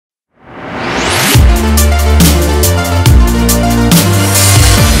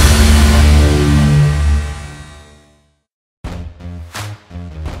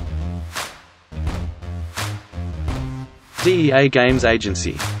DEA Games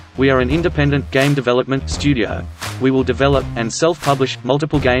Agency. We are an independent game development studio. We will develop and self-publish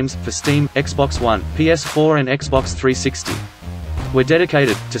multiple games for Steam, Xbox One, PS4 and Xbox 360. We're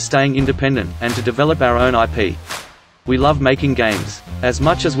dedicated to staying independent and to develop our own IP. We love making games as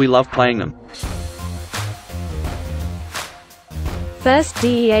much as we love playing them. First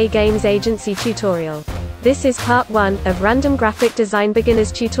DEA Games Agency tutorial. This is part 1 of Random Graphic Design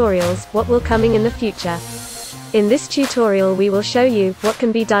Beginners Tutorials, what will coming in the future. In this tutorial we will show you what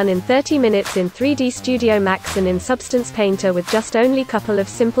can be done in 30 minutes in 3D Studio Max and in Substance Painter with just only couple of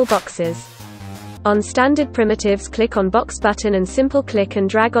simple boxes. On standard primitives, click on box button and simple click and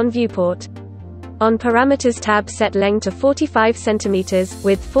drag on viewport. On parameters tab, set length to 45 cm,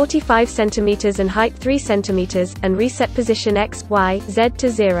 width 45 cm and height 3 cm, and reset position X, Y, Z to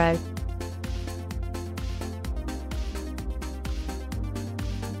 0.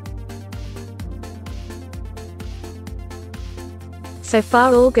 So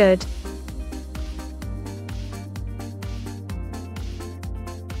far all good.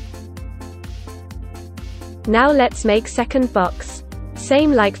 Now let's make second box.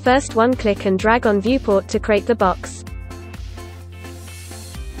 Same like first one, click and drag on viewport to create the box.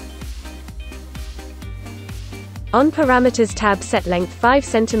 On parameters tab, set length 5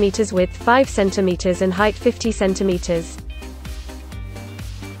 cm, width 5 cm and height 50 cm.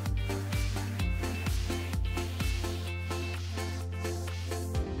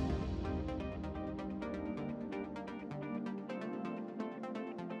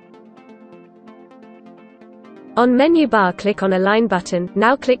 On menu bar, click on Align button.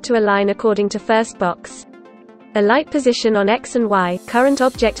 Now click to align according to first box. Align position on X and Y, current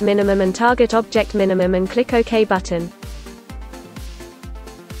object minimum and target object minimum, and click OK button.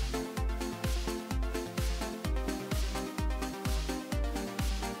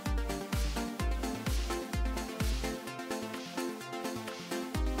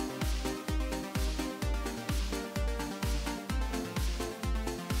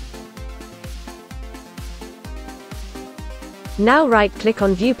 Now right-click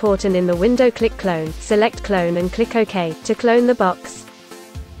on viewport and in the window click clone, select clone and click OK, to clone the box.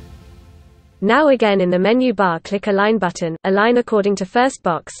 Now again in the menu bar, click Align button, align according to first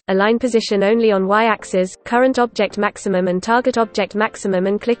box, align position only on Y-axis, current object maximum and target object maximum,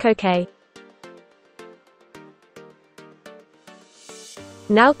 and click OK.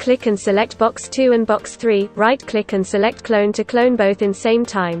 Now click and select box 2 and box 3, right-click and select clone to clone both in same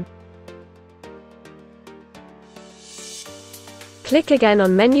time. Click again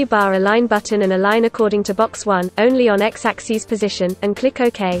on menu bar Align button and align according to box 1, only on X-axis position, and click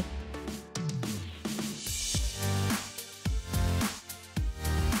OK.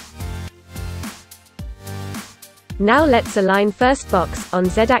 Now let's align first box, on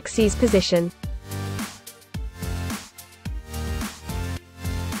Z-axis position.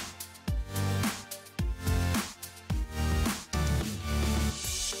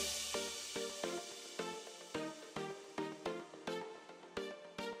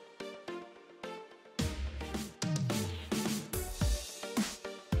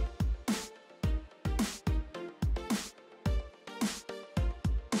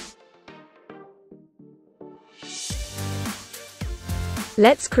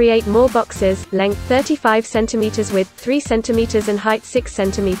 Let's create more boxes, length 35 cm, width 3 cm and height 6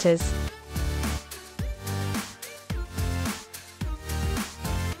 cm.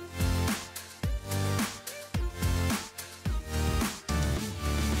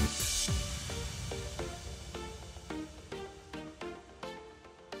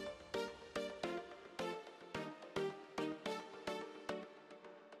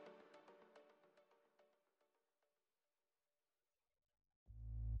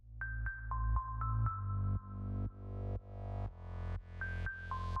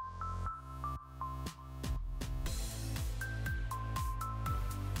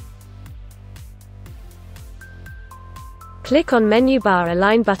 Click on menu bar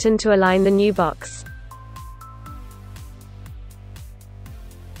Align button to align the new box.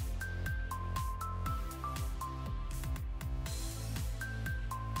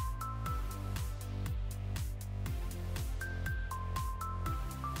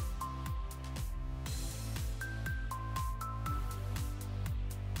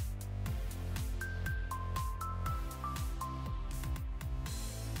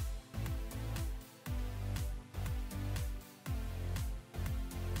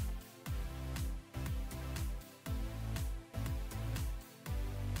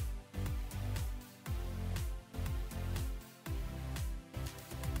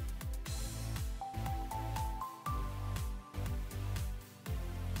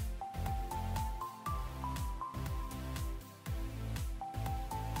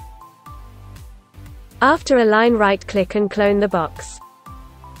 After align, right-click and clone the box.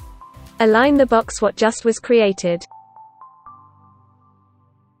 Align the box what just was created.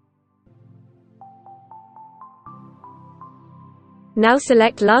 Now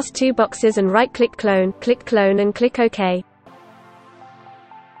select last two boxes and right-click clone, click clone and click OK.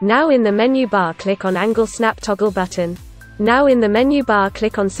 Now in the menu bar click on Angle Snap Toggle button. Now in the menu bar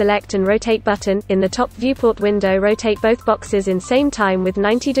click on Select and Rotate button. In the top viewport window rotate both boxes in same time with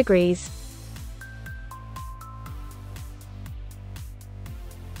 90 degrees.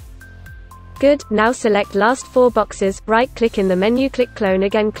 Good, now select last four boxes, right-click in the menu, click clone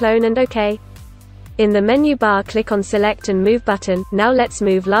again, clone and OK. In the menu bar click on Select and Move button. Now let's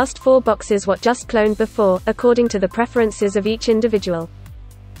move last four boxes what just cloned before, according to the preferences of each individual.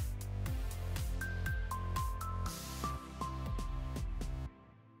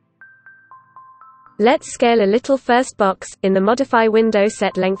 Let's scale a little first box. In the Modify window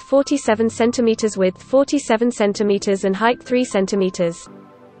set length 47 cm, width 47 cm and height 3 cm.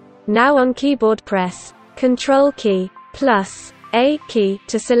 Now on keyboard press Ctrl key plus A key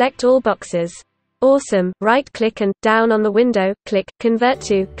to select all boxes. Awesome, right-click and, down on the window, click Convert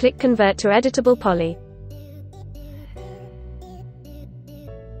to Editable Poly.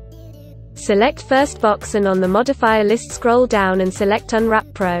 Select first box and on the modifier list scroll down and select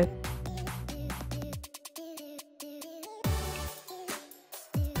Unwrap Pro.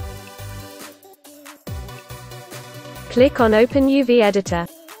 Click on Open UV Editor.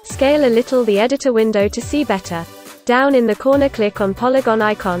 Scale a little the editor window to see better. Down in the corner click on Polygon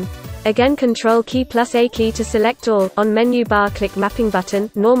icon. Again Ctrl key plus A key to select all. On menu bar click Mapping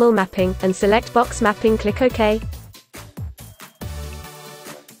button, Normal Mapping, and select Box Mapping, click OK.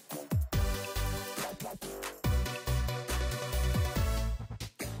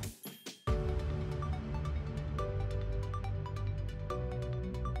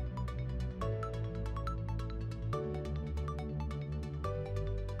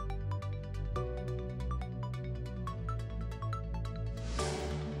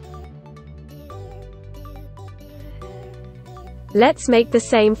 Let's make the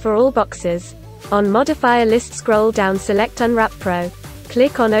same for all boxes. On modifier list scroll down, select Unwrap Pro.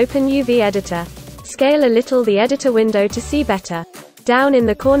 Click on Open UV Editor. Scale a little the editor window to see better. Down in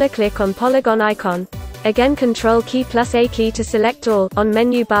the corner click on Polygon icon. Again Ctrl key plus A key to select all. On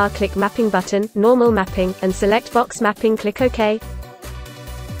menu bar click Mapping button, Normal Mapping, and select Box Mapping, click OK.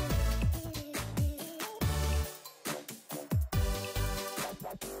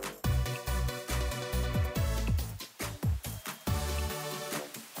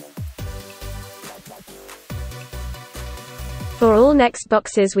 For all next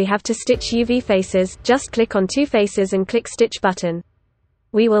boxes we have to stitch UV faces. Just click on two faces and click Stitch button.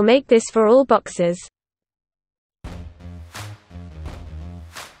 We will make this for all boxes.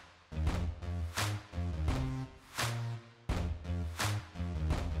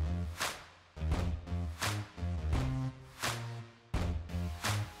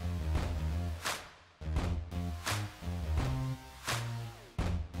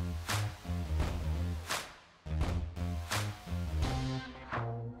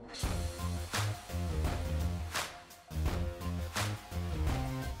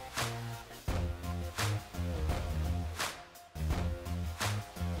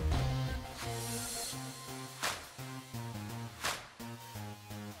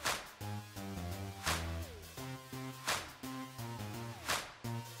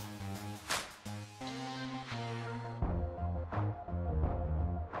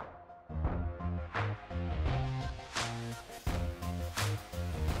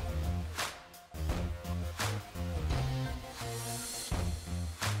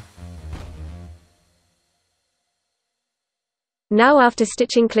 Now after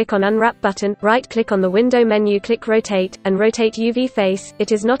stitching click on Unwrap button, right-click on the window menu, click Rotate, and rotate UV face.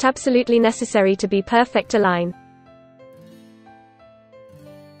 It is not absolutely necessary to be perfect align.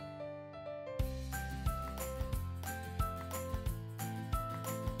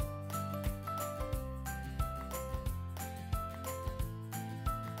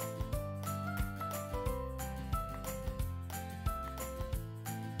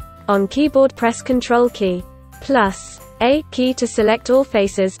 On keyboard press Ctrl key plus A key to select all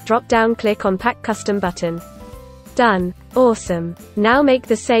faces. Drop down click on Pack Custom button. Done. Awesome. Now make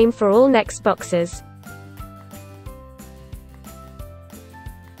the same for all next boxes.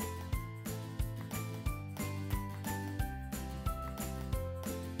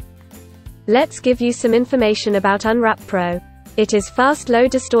 Let's give you some information about Unwrap Pro. It is fast, low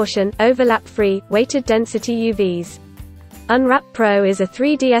distortion, overlap free, weighted density UVs. Unwrap Pro is a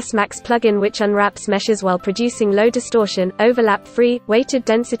 3ds Max plugin which unwraps meshes while producing low distortion, overlap-free, weighted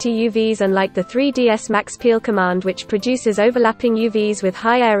density UVs, unlike the 3ds Max Peel command which produces overlapping UVs with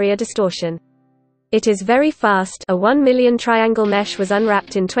high area distortion. It is very fast. A 1 million triangle mesh was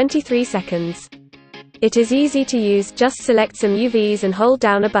unwrapped in 23 seconds. It is easy to use, just select some UVs and hold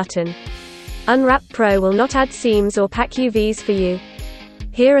down a button. Unwrap Pro will not add seams or pack UVs for you.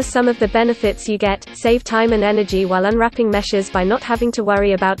 Here are some of the benefits you get: save time and energy while unwrapping meshes by not having to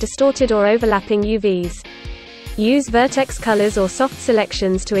worry about distorted or overlapping UVs. Use vertex colors or soft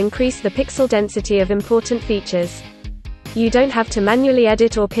selections to increase the pixel density of important features. You don't have to manually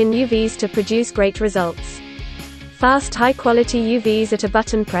edit or pin UVs to produce great results. Fast high-quality UVs at a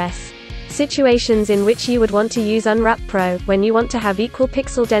button press. Situations in which you would want to use Unwrap Pro: when you want to have equal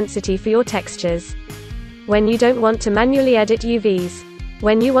pixel density for your textures. When you don't want to manually edit UVs.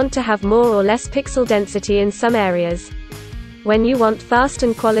 When you want to have more or less pixel density in some areas. When you want fast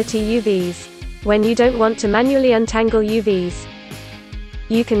and quality UVs. When you don't want to manually untangle UVs.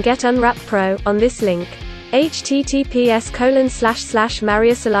 You can get Unwrap Pro on this link: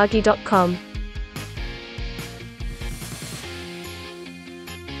 https://mariusolagi.com.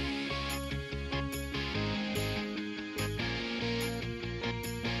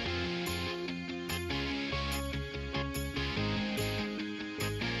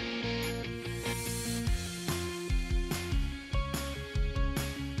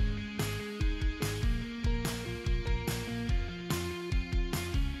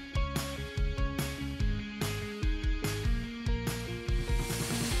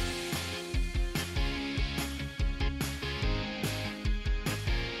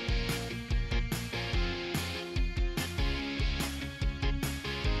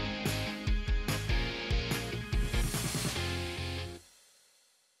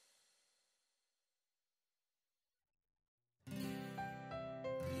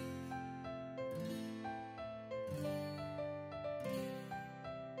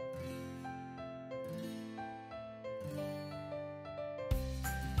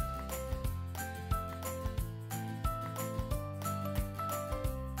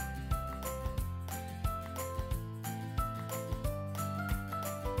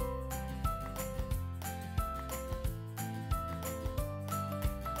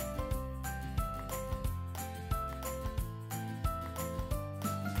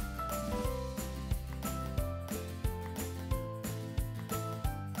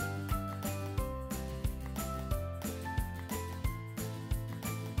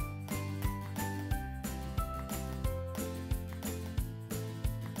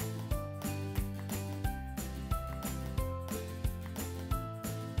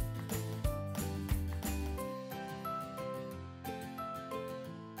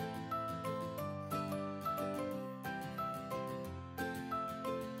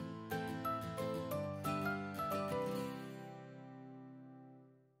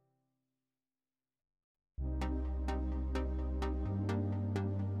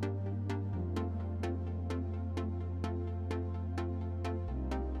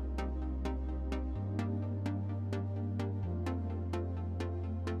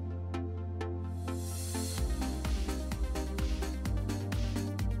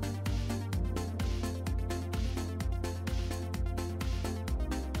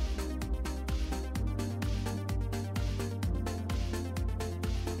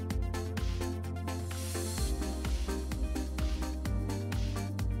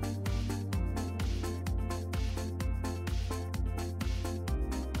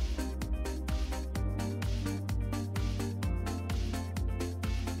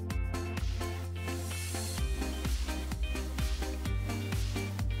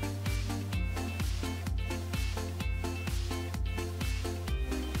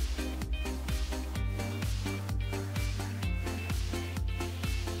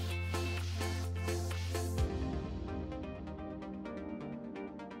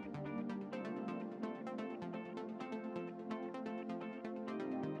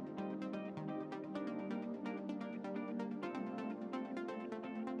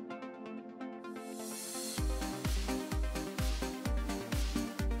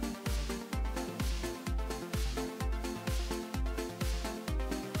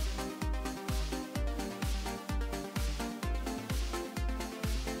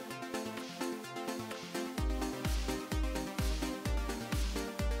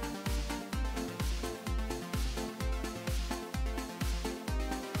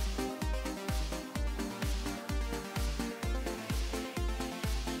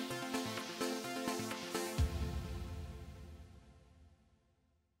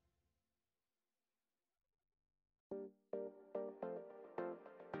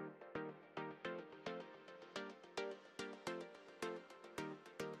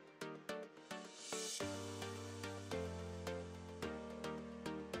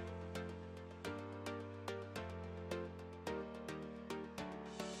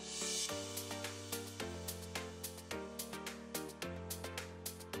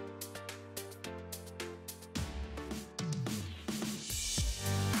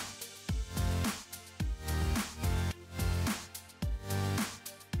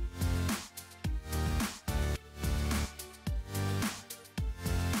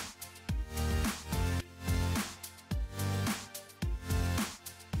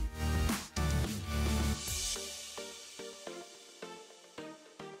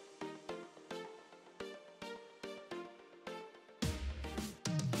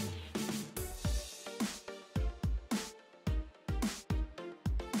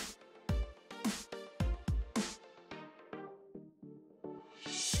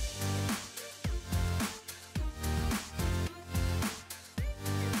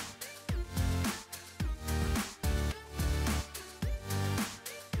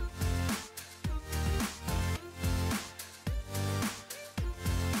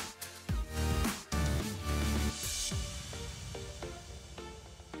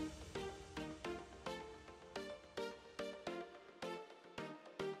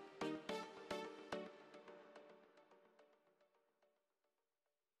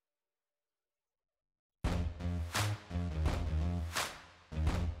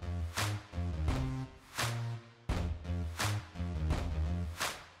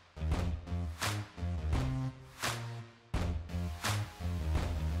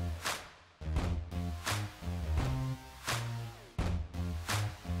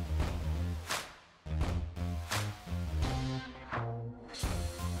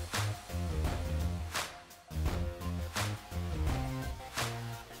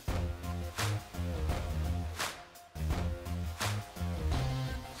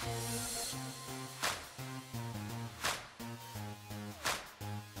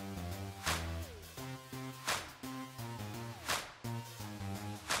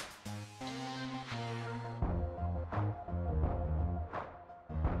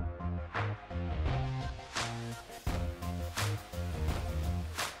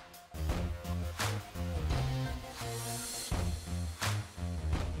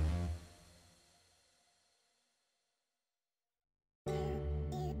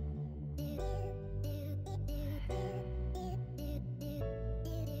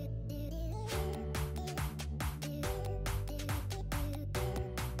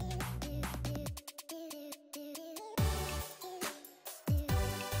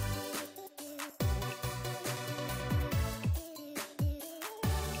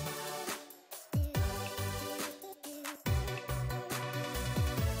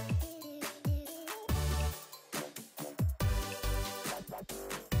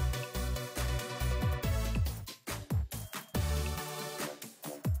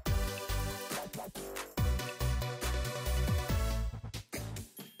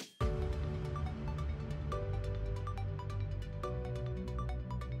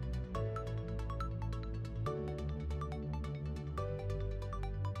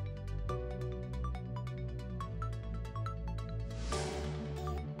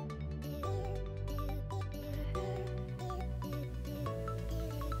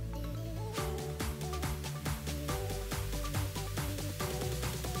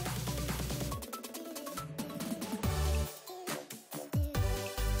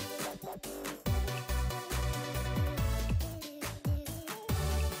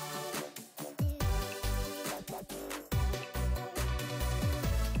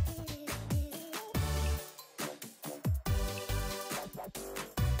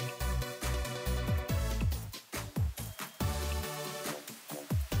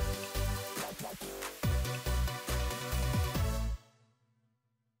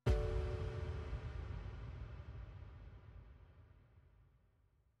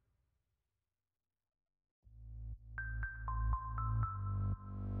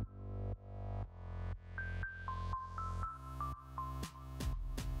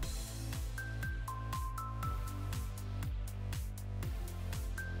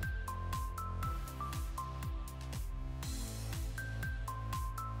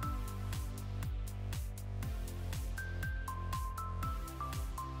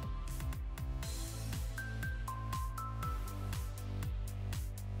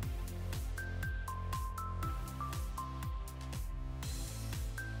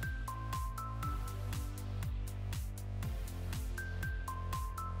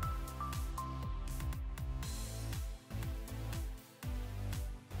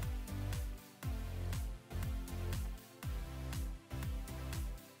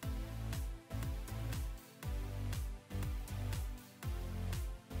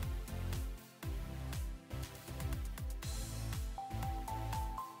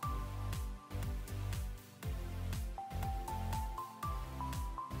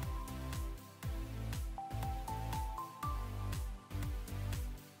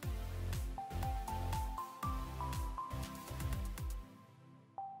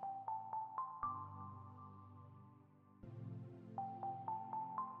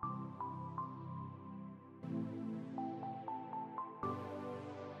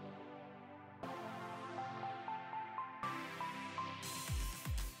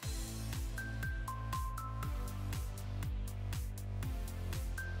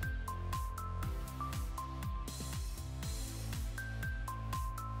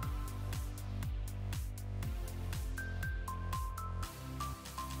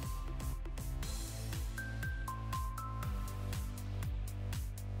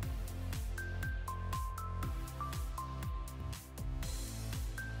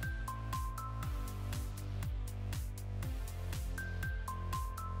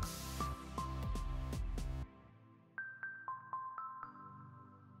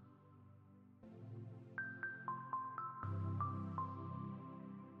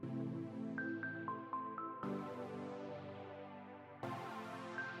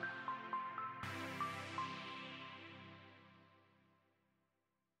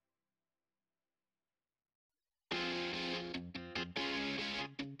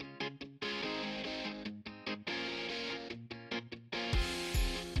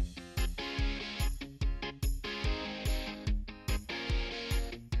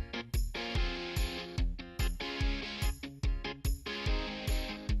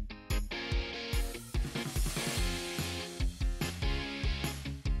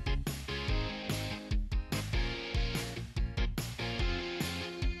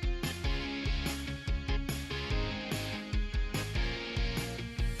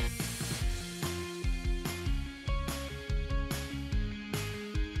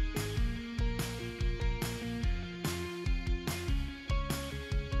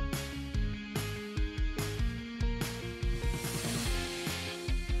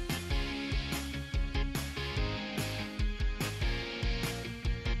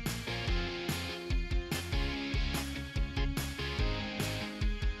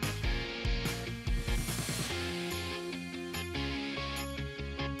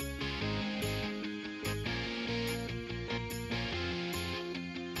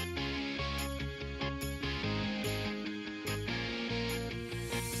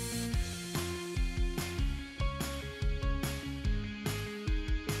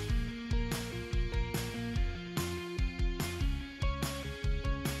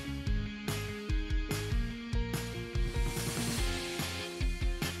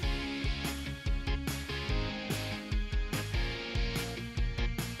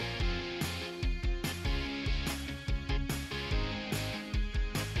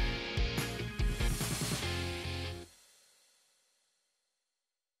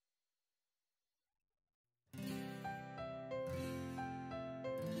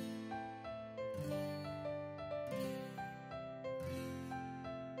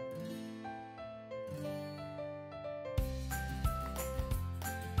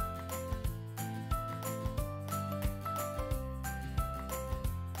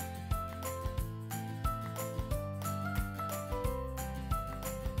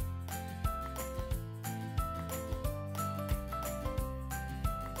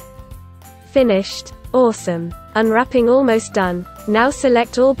 Finished. Awesome. Unwrapping almost done. Now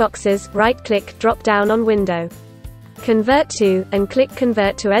select all boxes, right-click, drop down on Window. Convert to, and click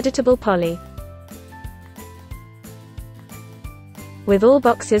Convert to Editable Poly. With all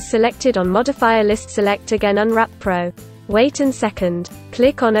boxes selected on modifier list, select again Unwrap Pro. Wait a second.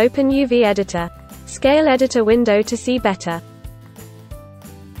 Click on Open UV Editor. Scale Editor window to see better.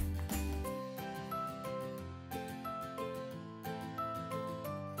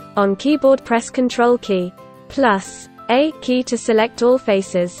 On keyboard press Ctrl key plus A key to select all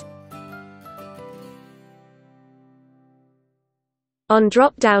faces. On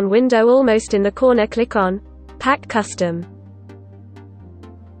drop-down window almost in the corner, click on Pack Custom.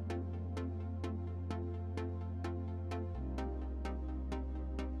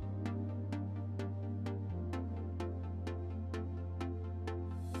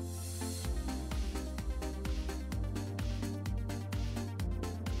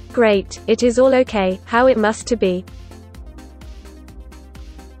 Great, it is all okay, how it must to be.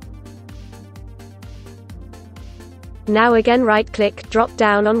 Now again right-click, drop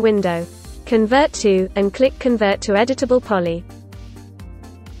down on Window. Convert to, and click Convert to Editable Poly.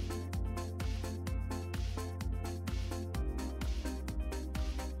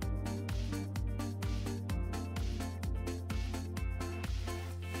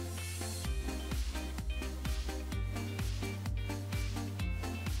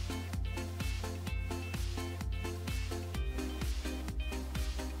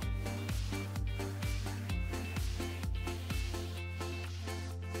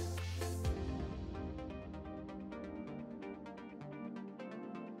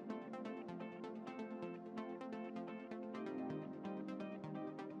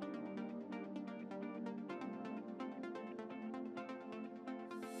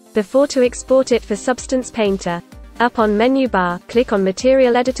 Before to export it for Substance Painter. Up on menu bar, click on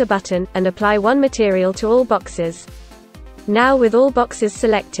Material Editor button, and apply one material to all boxes. Now with all boxes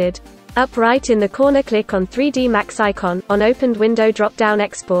selected, up right in the corner click on 3D Max icon, on opened window drop down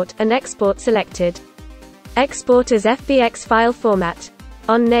Export, and Export selected. Export as FBX file format.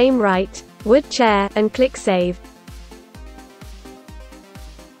 On name write, Wood Chair, and click Save.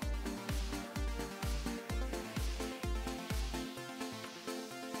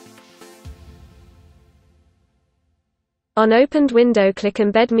 On opened window click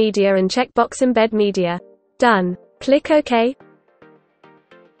Embed Media and checkbox Embed Media. Done. Click OK.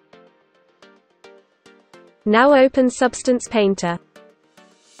 Now open Substance Painter.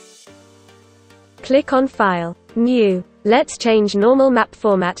 Click on File, New. Let's change normal map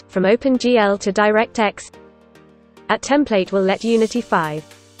format, from OpenGL to DirectX. At Template we'll let Unity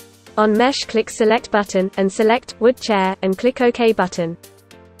 5. On Mesh click Select button, and select Wood Chair, and click OK button.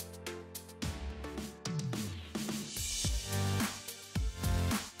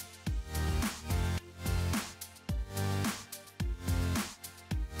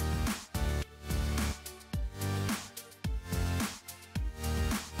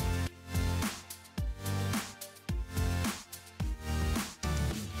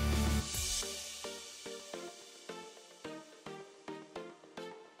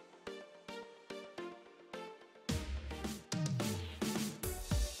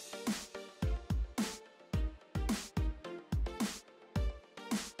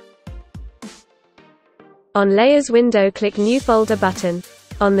 On Layers window click New Folder button.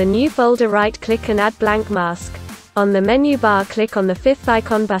 On the New Folder right-click and add blank mask. On the menu bar click on the fifth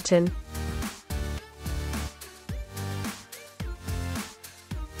icon button.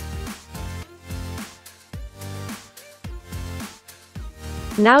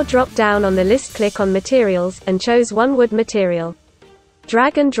 Now drop down on the list, click on Materials, and choose one wood material.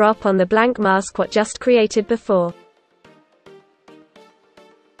 Drag and drop on the blank mask what just created before.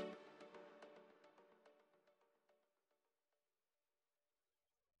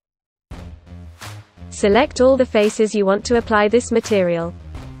 Select all the faces you want to apply this material.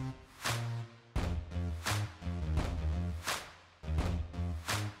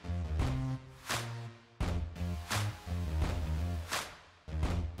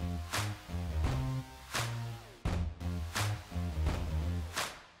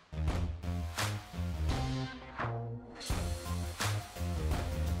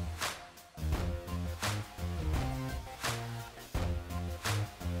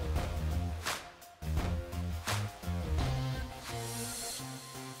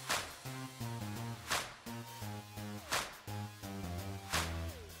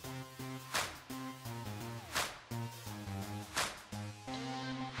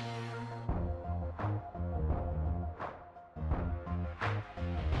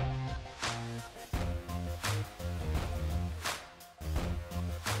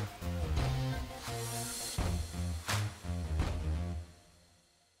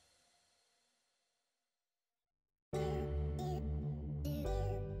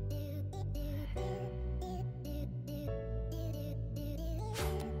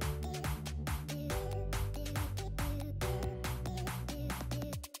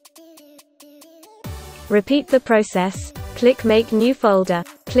 Repeat the process. Click Make New Folder.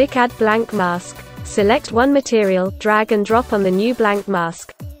 Click Add Blank Mask. Select one material, drag and drop on the new blank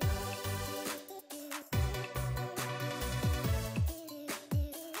mask.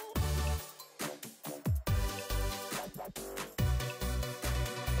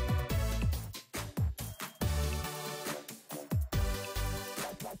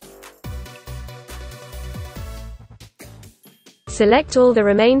 Select all the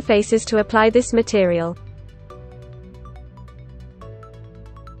remain faces to apply this material.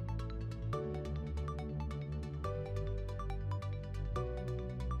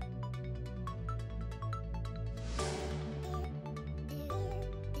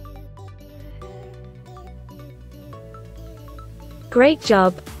 Great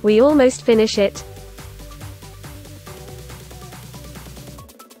job! We almost finish it.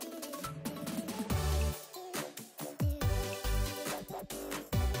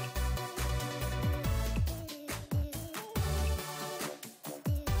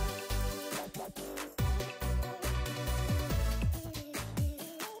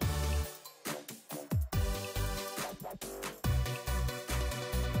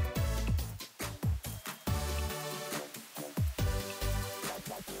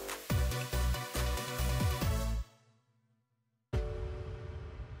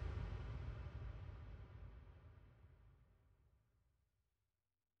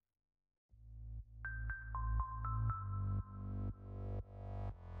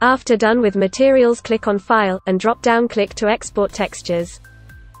 After done with materials, click on File, and drop-down click to export textures.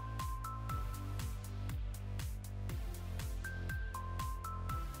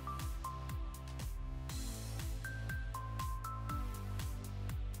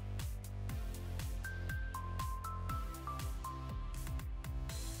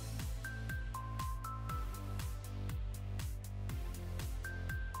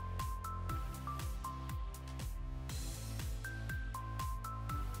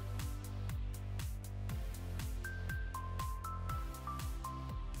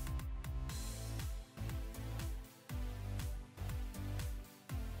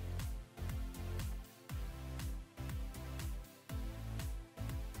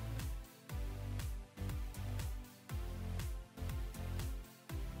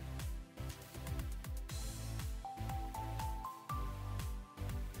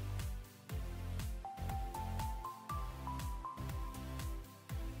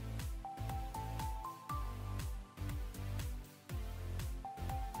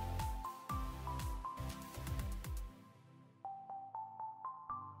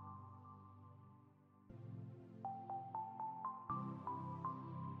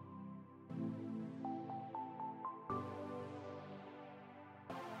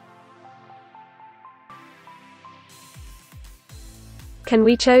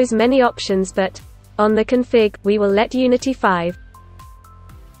 We chose many options, but on the config, we will let Unity 5.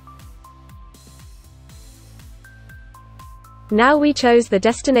 Now we chose the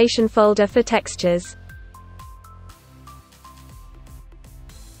destination folder for textures.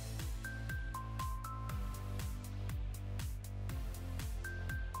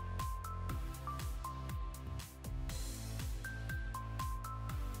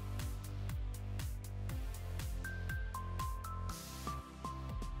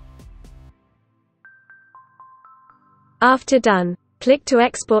 After done, click to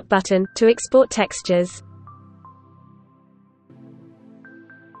Export button to export textures.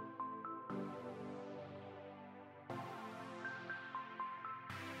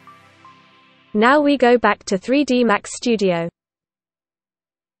 Now we go back to 3D Max Studio.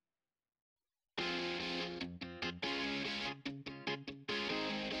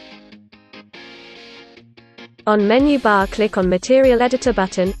 On menu bar, click on Material Editor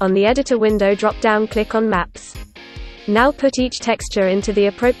button. On the editor window drop-down, click on Maps. Now put each texture into the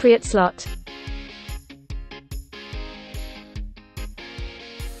appropriate slot.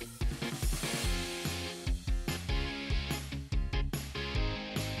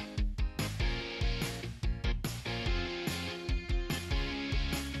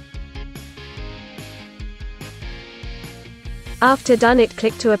 After done it,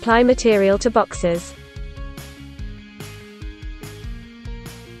 click to apply material to boxes.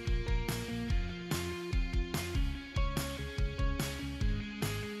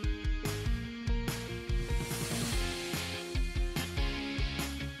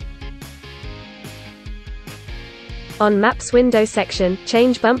 On Maps window section,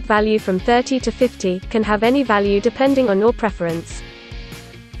 change bump value from 30 to 50, can have any value depending on your preference.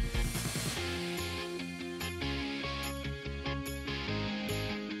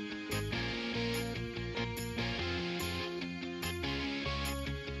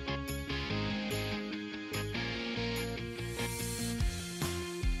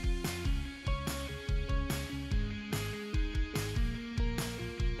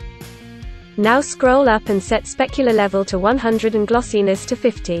 Now scroll up and set specular level to 100 and glossiness to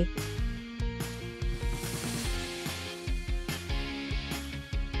 50.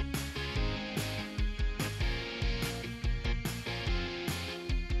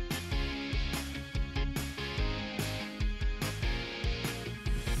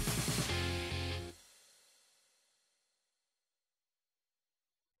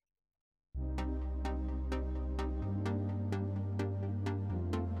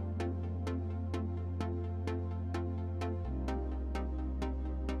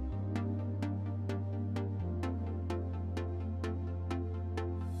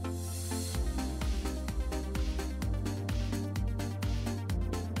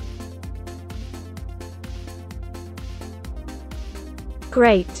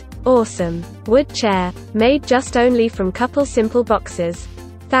 Great. Awesome. Wood chair. Made just only from couple simple boxes.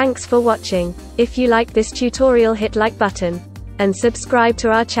 Thanks for watching. If you like this tutorial, hit like button. And subscribe to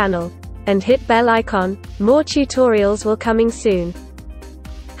our channel. And hit bell icon. More tutorials will coming soon.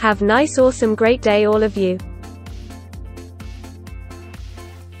 Have nice awesome great day all of you.